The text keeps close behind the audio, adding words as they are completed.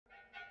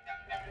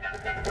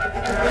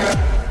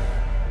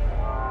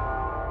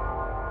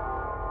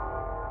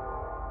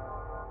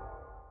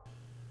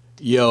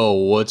Yo,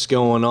 what's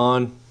going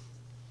on?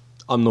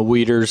 I'm the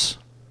Weeders.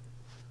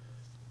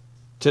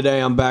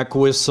 Today I'm back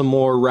with some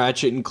more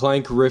Ratchet and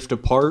Clank Rift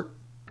Apart.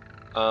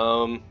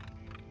 Yeah,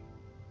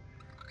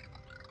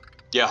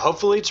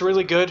 hopefully it's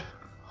really good.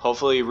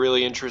 Hopefully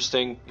really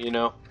interesting, you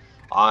know.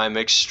 I'm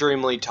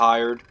extremely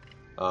tired.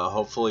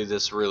 Hopefully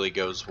this really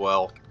goes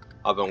well.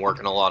 I've been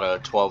working a lot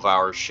of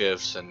 12-hour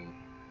shifts and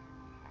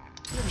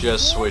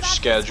just switched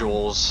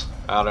schedules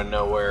out of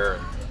nowhere.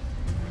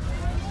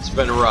 It's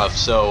been rough,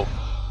 so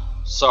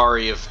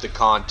sorry if the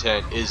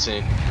content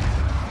isn't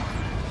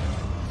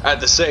at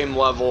the same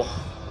level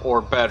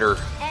or better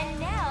And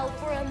now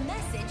for a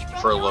message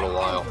from for a little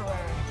while. Emperor.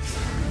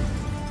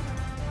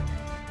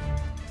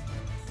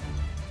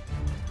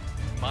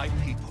 My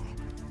people,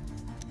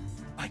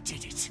 I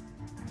did it.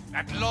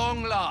 At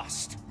long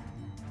last,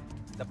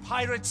 the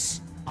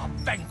pirates are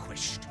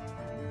vanquished.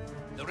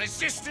 The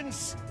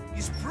resistance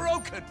is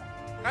broken,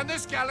 and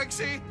this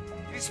galaxy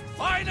is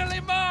finally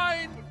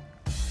mine!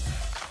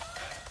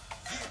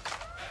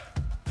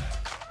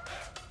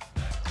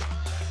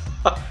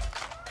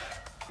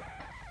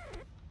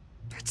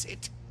 That's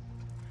it.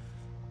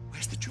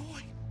 Where's the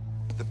joy?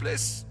 The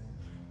bliss?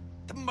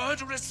 The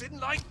murderous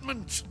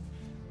enlightenment?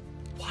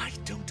 Why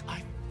don't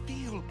I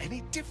feel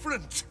any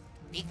different?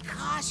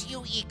 Because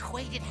you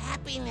equated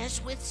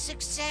happiness with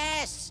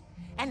success.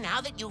 And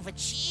now that you've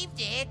achieved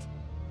it,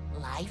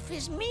 life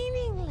is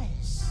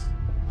meaningless.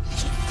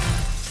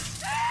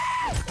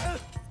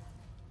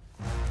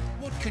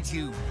 What could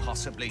you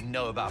possibly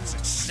know about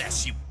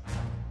success, you...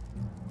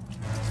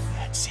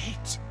 That's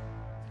it.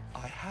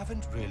 I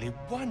haven't really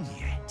won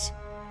yet.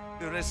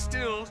 There are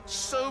still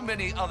so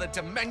many other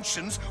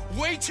dimensions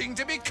waiting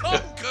to be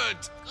conquered.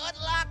 Good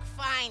luck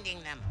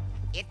finding them.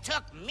 It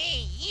took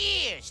me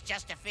years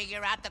just to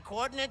figure out the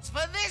coordinates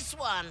for this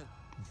one.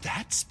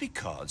 That's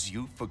because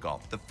you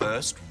forgot the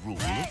first rule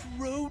of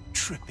road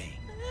tripping.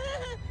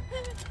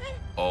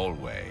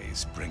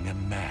 Always bring a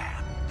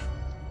map.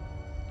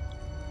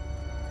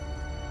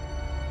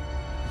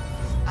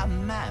 A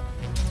map.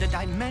 The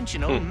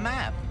dimensional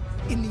map.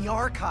 In the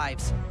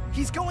archives.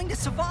 He's going to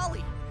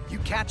Savali. You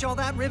catch all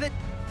that, Rivet?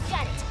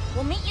 Got it.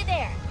 We'll meet you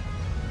there.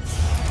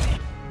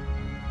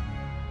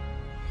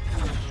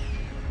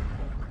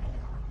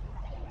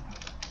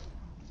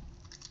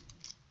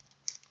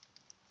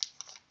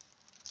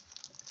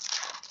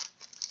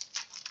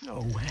 No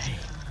way.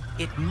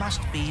 It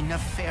must be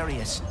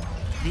nefarious.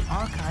 The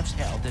archives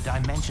held the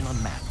dimensional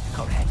map,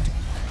 correct?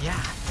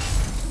 Yeah.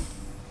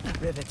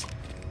 Rivet.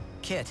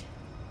 Kit.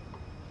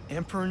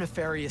 Emperor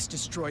Nefarious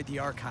destroyed the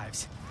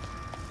archives.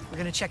 We're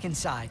gonna check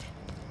inside.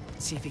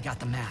 See if he got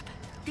the map.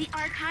 The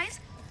archives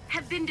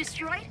have been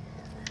destroyed?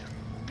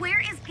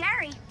 Where is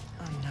Gary?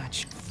 I'm not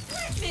sure.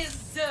 Let Miss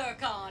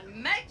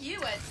Zircon make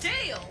you a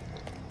deal.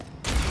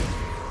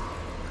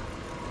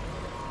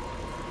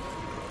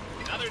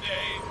 Another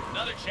day,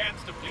 another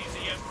chance to please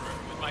the Emperor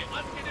with my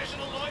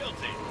unconditional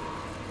loyalty.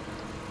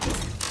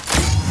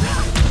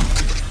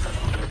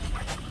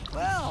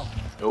 Well,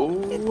 it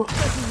Oh,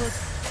 doesn't look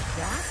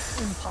that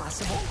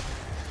impossible.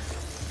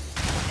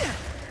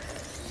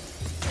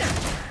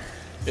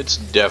 it's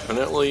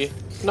definitely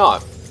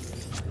not.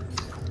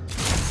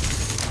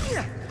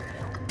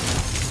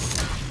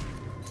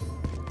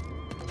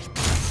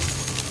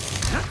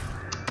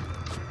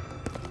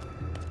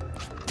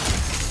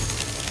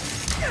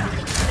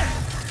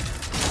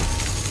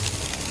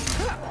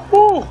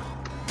 Woo!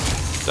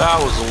 That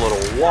was a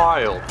little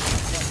wild.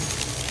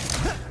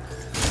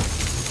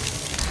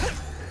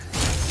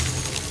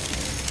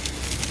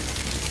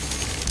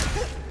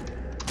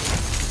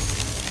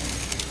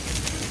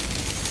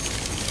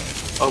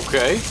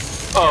 Okay.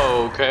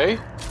 Okay.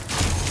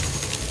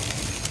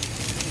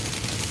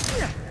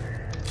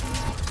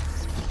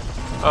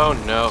 Oh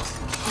no.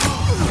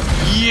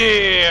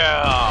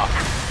 Yeah!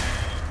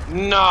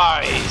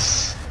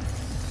 Nice!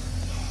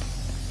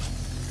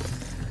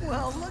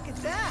 Well, look at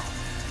that.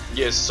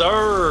 Yes,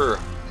 sir!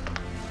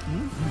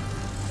 And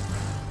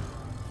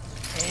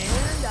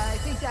I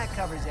think that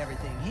covers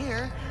everything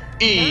here.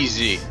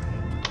 Easy.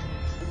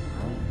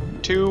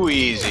 Too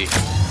easy.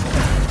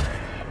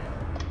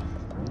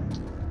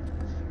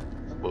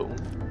 Boom.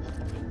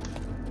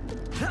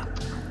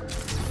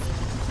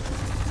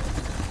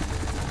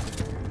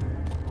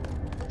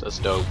 That's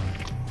dope.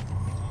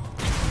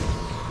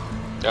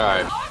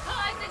 Alright.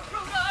 Archives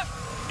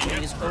intruder!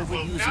 He is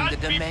overusing the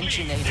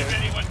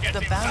Dimensionator.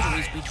 The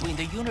boundaries between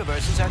the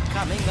universes are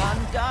coming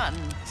undone.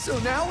 So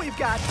now we've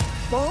got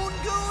Bone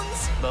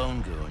Goons?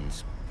 Bone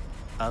Goons.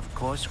 Of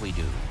course we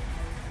do.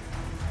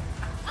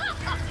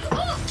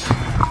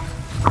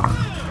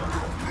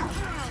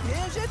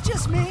 Is it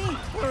just me?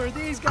 Or are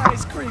these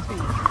guys creepy?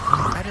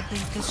 Incredibly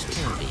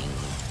disturbing.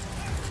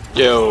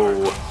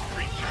 Yo.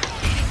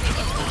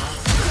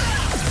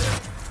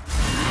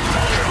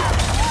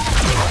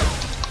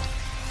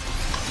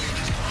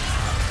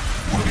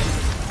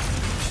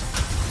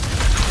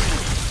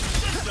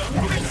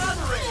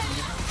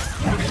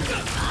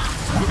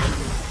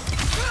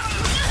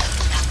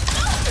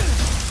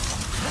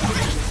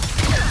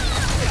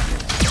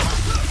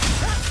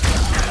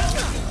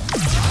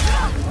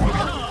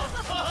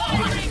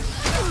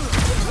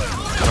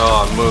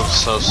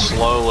 so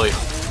slowly,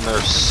 and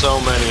there's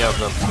so many of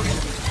them.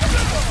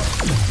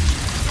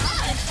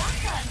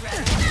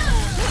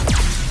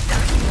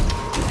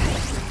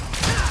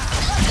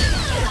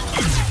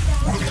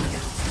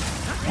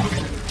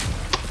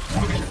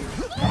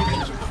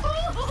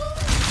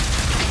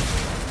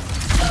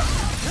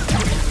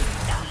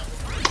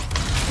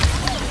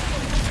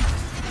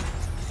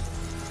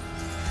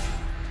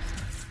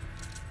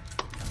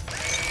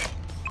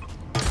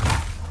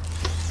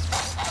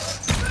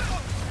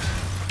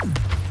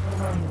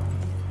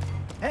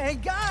 Hey,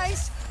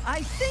 guys!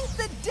 I think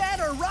the dead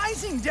are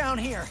rising down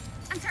here!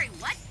 I'm sorry,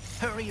 what?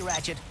 Hurry,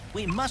 Ratchet.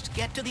 We must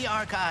get to the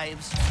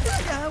archives.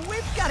 Yeah,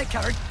 we've got it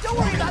covered. Don't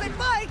worry about it.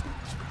 Bye!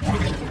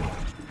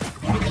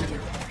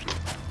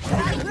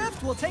 That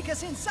lift will take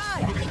us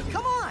inside.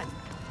 Come on!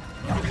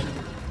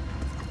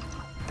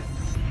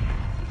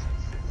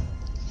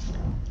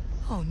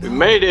 Oh, no. We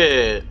made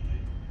it!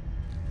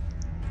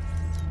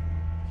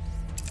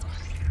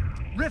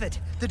 Rivet,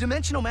 the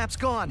dimensional map's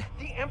gone.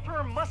 The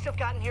Emperor must have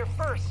gotten here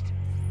first.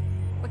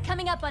 We're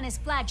coming up on his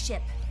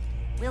flagship.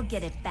 We'll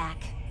get it back.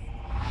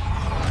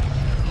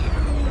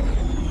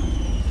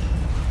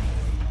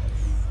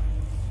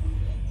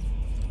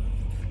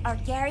 Are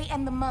Gary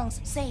and the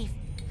monks safe?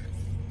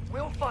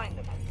 We'll find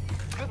them.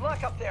 Good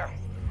luck up there.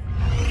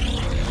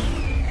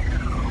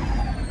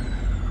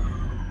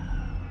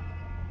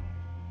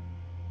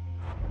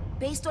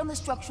 Based on the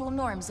structural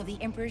norms of the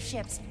Emperor's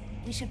ships,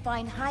 we should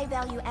find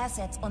high-value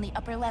assets on the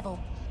upper level.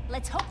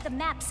 Let's hope the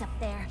map's up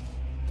there.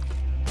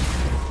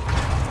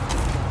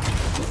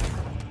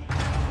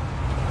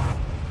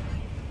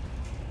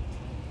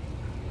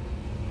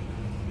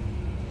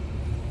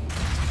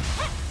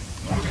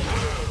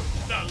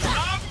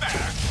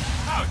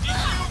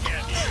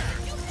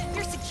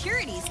 Your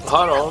security's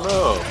I don't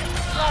know.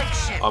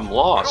 I'm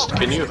lost.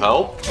 Can you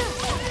help?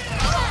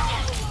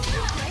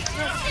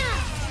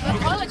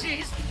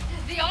 Apologies.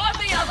 The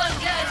army of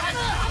undead has...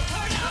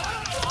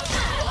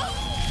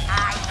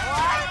 I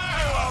warned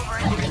you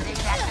overusing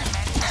that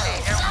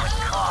dimensionator would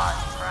cause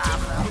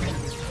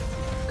problems.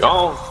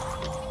 Gone.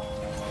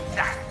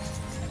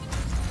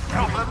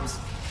 Problems?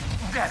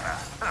 Never.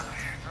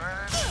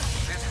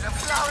 This is a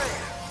flurry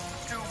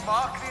to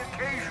mark the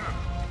occasion.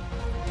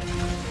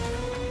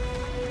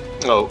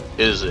 Oh,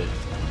 is it?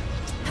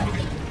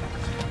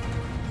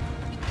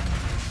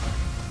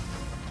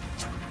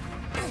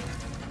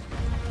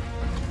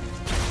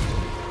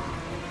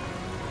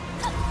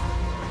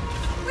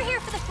 We're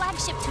here for the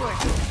flagship tour.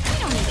 We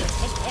don't need a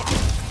ticket.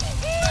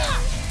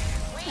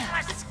 We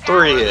must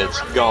 3 hits.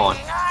 Gone.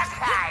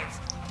 archives.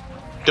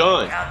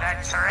 Done. Know the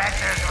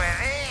treasures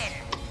within.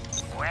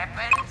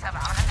 Weapons of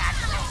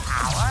unnatural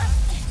power.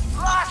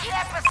 Lost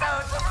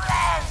episodes of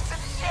lands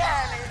and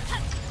journeys.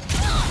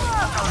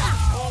 Those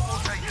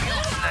fools are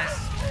useless.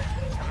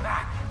 The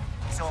map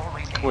is all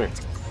we need. Wait.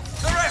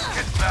 The rest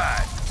can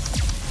burn.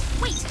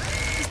 Wait,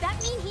 does that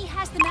mean he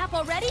has the map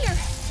already, or...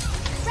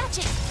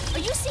 Ratchet, are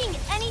you seeing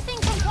anything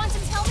from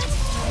Quantum's helmet?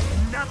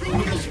 Nothing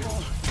useful.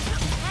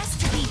 It has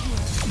to be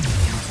here.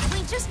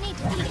 We just need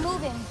to keep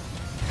moving.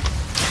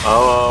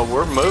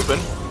 We're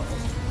moving.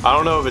 I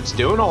don't know if it's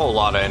doing a whole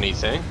lot of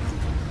anything.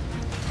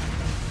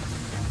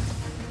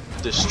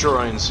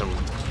 Destroying some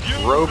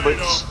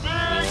robots,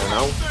 you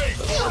know,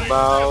 that's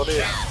about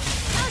it. I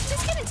was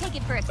just gonna take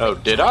it for a quick Oh,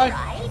 did I?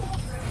 ride.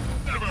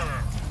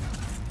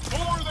 For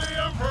the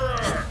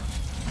Emperor!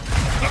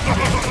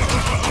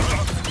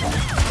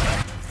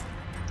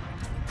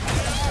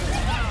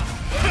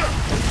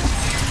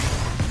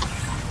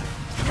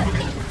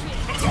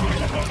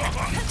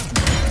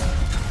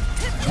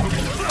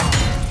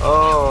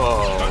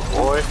 Oh,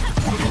 boy.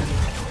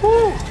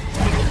 Woo.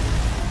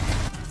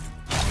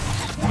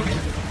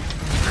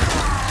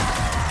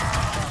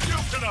 You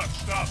cannot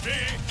stop me!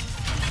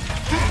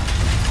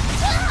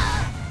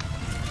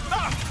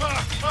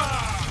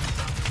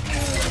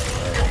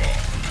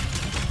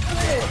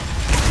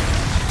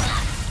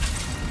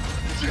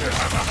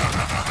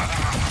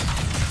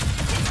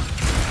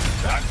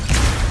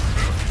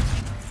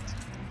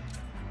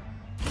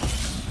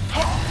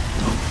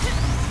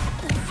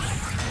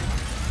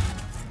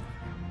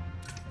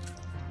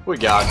 We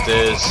got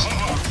this.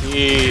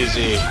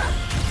 Easy.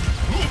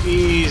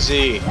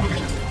 Easy. You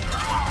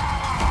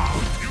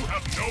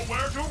have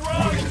nowhere to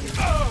run!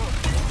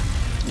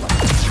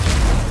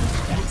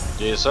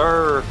 Yes,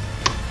 sir.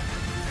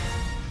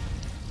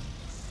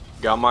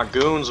 Got my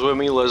goons with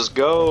me. Let's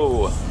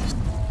go.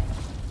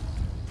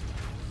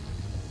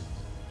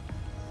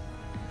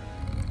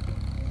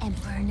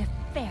 Emperor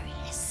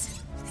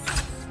Nefarious.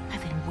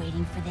 I've been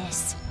waiting for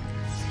this.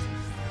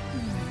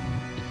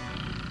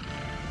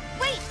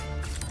 Wait!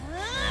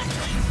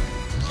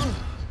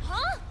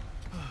 Huh?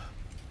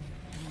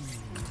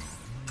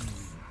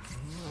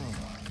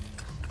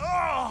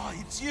 Oh,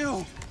 it's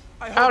you.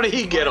 How did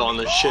he get on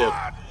the ship?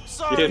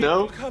 Sorry, You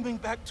know? coming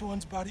back to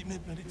one's body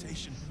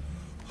mid-meditation.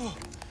 Oh,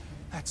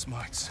 that's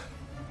smarts.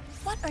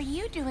 What are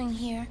you doing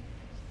here?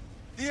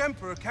 The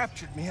Emperor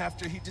captured me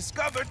after he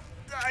discovered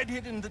I'd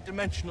hidden the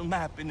dimensional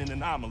map in an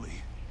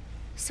anomaly.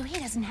 So he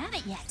doesn't have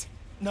it yet.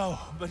 No,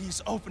 but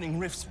he's opening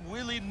rifts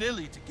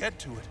willy-nilly to get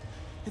to it.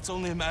 It's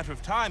only a matter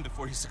of time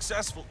before he's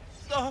successful.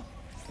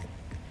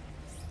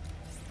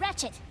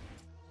 Ratchet.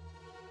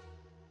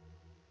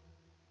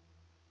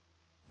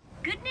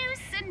 Good news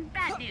and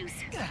bad news.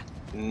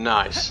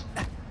 Nice.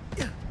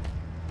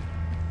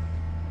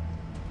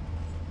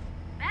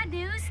 Bad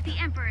news, the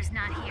Emperor's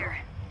not here.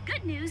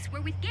 Good news,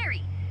 we're with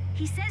Gary.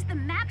 He says the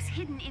map's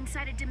hidden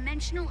inside a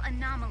dimensional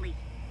anomaly.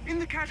 In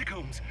the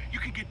catacombs, you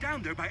can get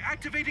down there by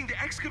activating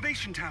the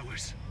excavation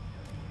towers.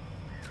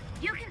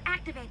 You can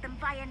activate them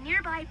via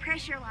nearby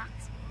pressure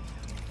locks.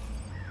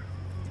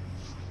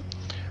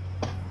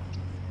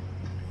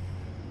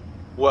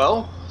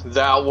 Well,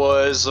 that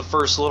was the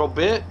first little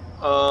bit.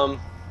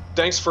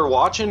 Thanks for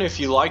watching. If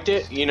you liked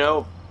it, you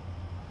know,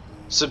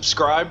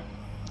 subscribe,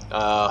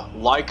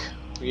 like,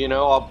 you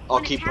know,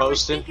 I'll keep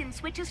posting. When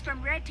switches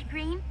from red to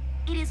green,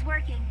 it is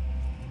working.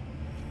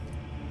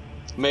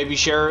 Maybe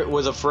share it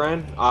with a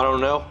friend. I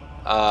don't know.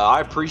 I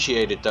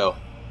appreciate it though.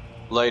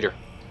 Later.